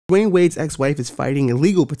Dwayne Wade's ex-wife is fighting a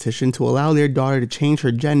legal petition to allow their daughter to change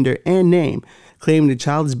her gender and name, claiming the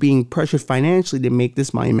child is being pressured financially to make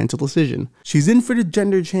this monumental decision. She's in for the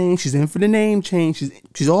gender change, she's in for the name change,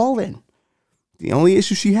 she's all in. The only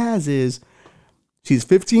issue she has is she's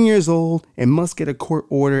 15 years old and must get a court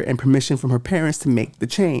order and permission from her parents to make the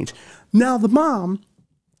change. Now the mom,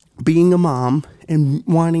 being a mom and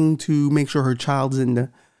wanting to make sure her child is in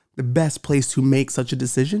the best place to make such a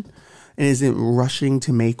decision and isn't rushing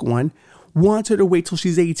to make one, wants her to wait till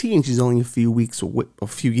she's 18. She's only a few weeks or a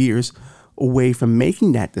few years away from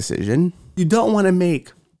making that decision. You don't want to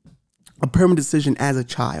make a permanent decision as a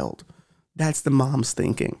child. That's the mom's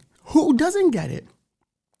thinking. Who doesn't get it?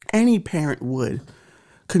 Any parent would.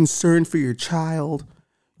 Concerned for your child.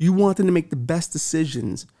 You want them to make the best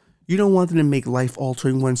decisions. You don't want them to make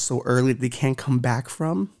life-altering ones so early that they can't come back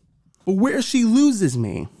from. But where she loses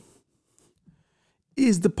me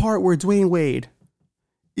is the part where Dwayne Wade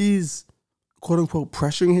is, quote-unquote,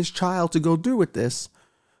 pressuring his child to go through with this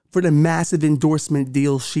for the massive endorsement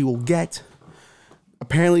deal she will get.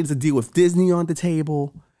 Apparently, it's a deal with Disney on the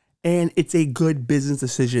table, and it's a good business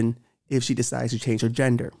decision if she decides to change her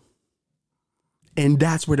gender. And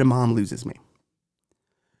that's where the mom loses me.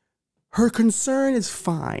 Her concern is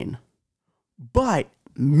fine, but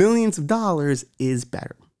millions of dollars is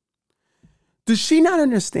better. Does she not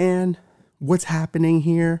understand what's happening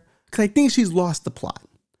here? Because I think she's lost the plot.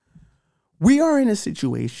 We are in a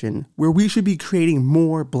situation where we should be creating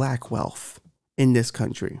more black wealth in this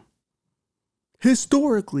country.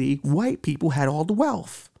 Historically, white people had all the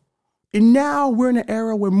wealth. And now we're in an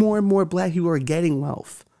era where more and more black people are getting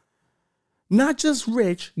wealth. Not just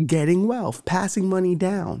rich, getting wealth, passing money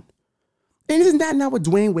down. And isn't that not what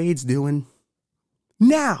Dwayne Wade's doing?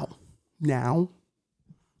 Now,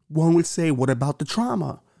 one would say, what about the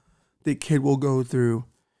trauma the kid will go through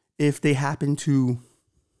if they happen to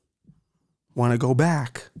want to go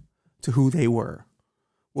back to who they were?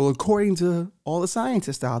 Well, according to all the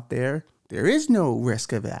scientists out there, there is no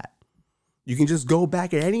risk of that. You can just go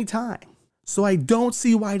back at any time. So I don't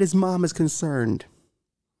see why this mom is concerned.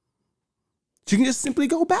 She can just simply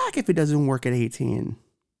go back if it doesn't work at 18.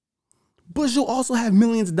 But she'll also have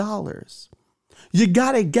millions of dollars. You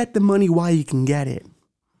gotta get the money while you can get it.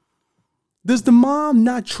 Does the mom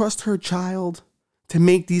not trust her child to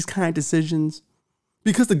make these kind of decisions?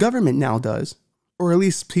 Because the government now does. Or at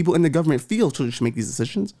least people in the government feel children should make these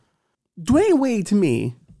decisions. Dwayne Wade, to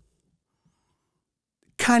me,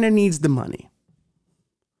 kind of needs the money.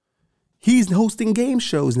 He's hosting game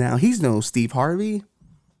shows now. He's no Steve Harvey.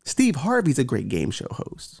 Steve Harvey's a great game show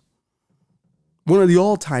host. One of the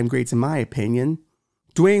all-time greats in my opinion.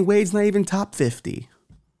 Dwayne Wade's not even top 50.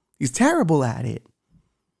 He's terrible at it.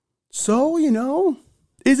 So,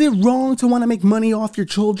 is it wrong to want to make money off your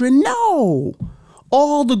children? No!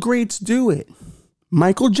 All the greats do it.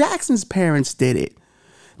 Michael Jackson's parents did it.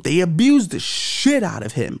 They abused the shit out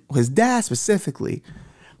of him. His dad specifically.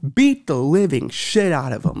 Beat the living shit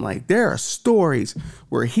out of him. Like, there are stories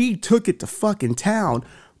where he took it to fucking town,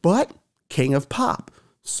 but king of pop.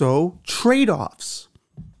 So, trade-offs.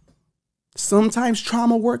 Sometimes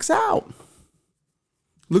trauma works out.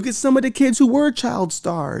 Look at some of the kids who were child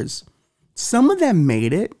stars. Some of them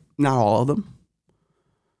made it, not all of them.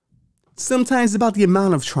 Sometimes it's about the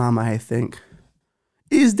amount of trauma, I think.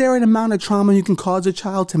 Is there an amount of trauma you can cause a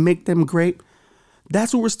child to make them great?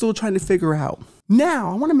 That's what we're still trying to figure out. Now,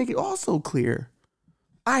 I want to make it also clear.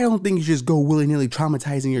 I don't think you just go willy-nilly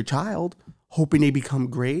traumatizing your child, hoping they become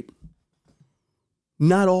great.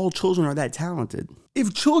 Not all children are that talented.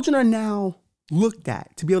 If children are now looked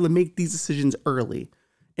at to be able to make these decisions early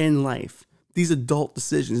in life, these adult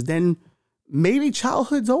decisions, then maybe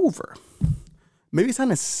childhood's over. Maybe it's time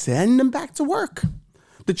to send them back to work.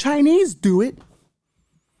 The Chinese do it.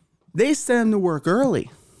 They send them to work early.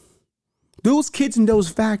 Those kids in those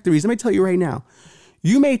factories, let me tell you right now,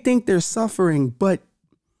 you may think they're suffering, but,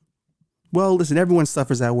 well, listen, everyone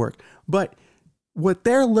suffers at work. But what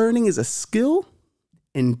they're learning is a skill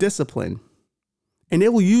and discipline. And they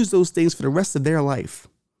will use those things for the rest of their life.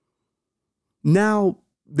 Now,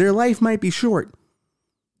 their life might be short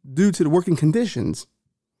due to the working conditions,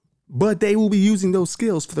 but they will be using those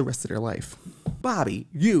skills for the rest of their life. Bobby,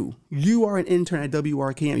 you are an intern at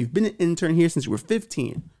WRKM. You've been an intern here since you were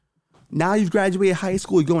 15. Now you've graduated high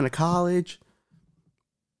school, you're going to college.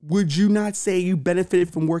 Would you not say you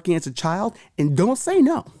benefited from working as a child? And don't say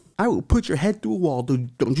no. I will put your head through a wall.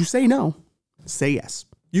 Don't you say no. Say yes.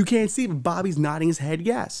 You can't see, but Bobby's nodding his head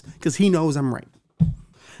yes, because he knows I'm right.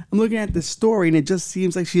 I'm looking at this story, and it just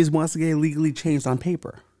seems like she just wants to get legally changed on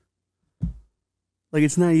paper. Like,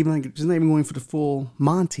 it's not even like, she's not even going for the full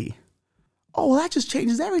Monty. Oh, well, that just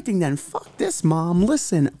changes everything then. Fuck this, Mom.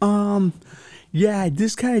 Listen, yeah,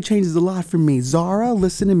 this kind of changes a lot for me. Zara,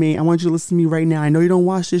 listen to me. I want you to listen to me right now. I know you don't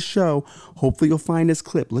watch this show. Hopefully you'll find this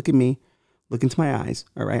clip. Look at me. Look into my eyes,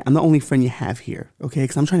 all right? I'm the only friend you have here, okay?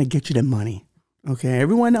 Because I'm trying to get you the money, okay?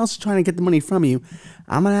 Everyone else is trying to get the money from you.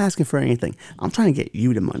 I'm not asking for anything. I'm trying to get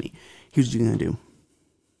you the money. Here's what you're going to do.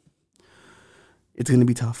 It's going to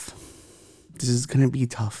be tough. This is going to be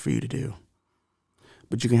tough for you to do.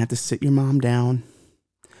 But you're going to have to sit your mom down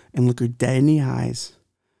and look her dead in the eyes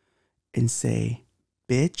and say,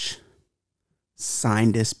 bitch,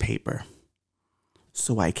 sign this paper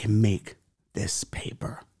so I can make this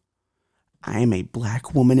paper. I am a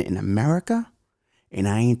black woman in America and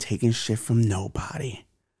I ain't taking shit from nobody.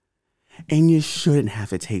 And you shouldn't have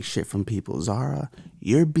to take shit from people, Zara.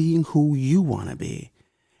 You're being who you want to be.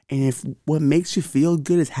 And if what makes you feel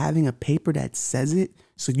good is having a paper that says it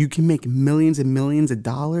so you can make millions and millions of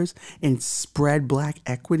dollars and spread black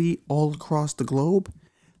equity all across the globe,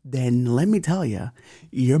 then let me tell you,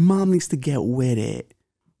 your mom needs to get with it.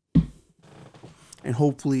 And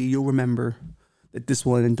hopefully you'll remember that this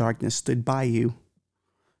one in darkness stood by you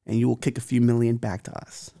and you will kick a few million back to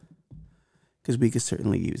us because we could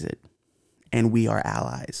certainly use it. And we are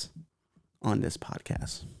allies on this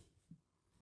podcast.